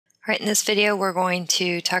All right, in this video, we're going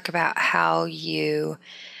to talk about how you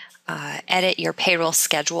edit your payroll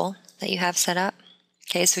schedule that you have set up.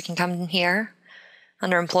 Okay, so we can come in here.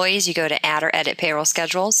 Under Employees, you go to Add or Edit Payroll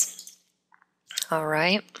Schedules. All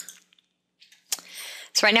right.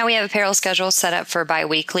 So right now we have a payroll schedule set up for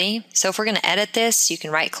bi-weekly. So if we're going to edit this, you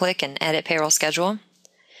can right-click and edit payroll schedule.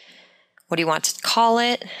 What do you want to call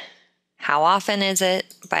it? How often is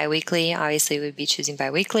it? Bi-weekly, obviously we'd be choosing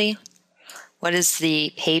bi-weekly. What is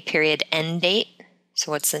the pay period end date?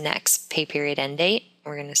 So what's the next pay period end date?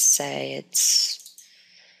 We're going to say it's,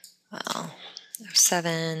 well,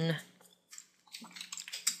 07.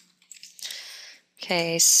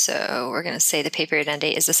 Okay, so we're going to say the pay period end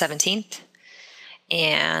date is the 17th.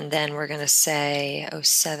 And then we're going to say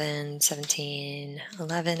 07, 17,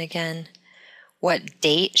 11 again. What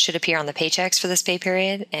date should appear on the paychecks for this pay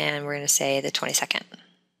period? And we're going to say the 22nd.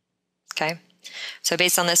 Okay, so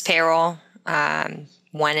based on this payroll,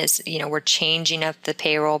 when is, we're changing up the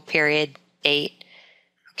payroll period date.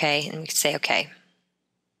 Okay, and we can say okay.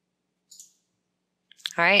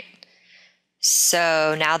 All right.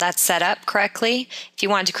 So now that's set up correctly. If you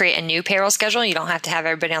want to create a new payroll schedule, you don't have to have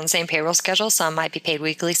everybody on the same payroll schedule. Some might be paid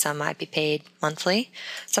weekly, some might be paid monthly.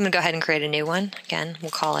 So I'm going to go ahead and create a new one. Again,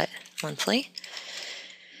 we'll call it monthly.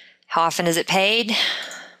 How often is it paid?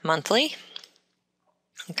 Monthly.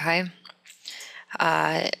 Okay.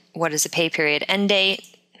 What is the pay period end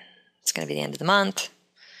date? It's going to be the end of the month.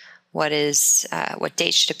 What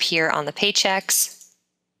date should appear on the paychecks?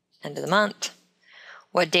 End of the month.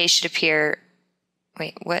 What date should appear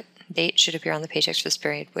on the paychecks for this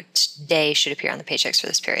period? What day should appear on the paychecks for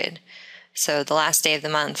this period? So the last day of the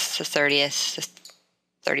month, the 30th, the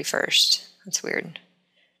 31st. That's weird.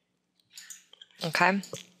 Okay.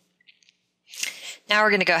 Now we're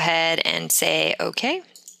going to go ahead and say okay.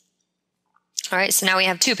 All right, so now we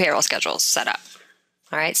have two payroll schedules set up.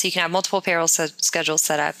 All right, so you can have multiple payroll schedules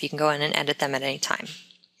set up. You can go in and edit them at any time.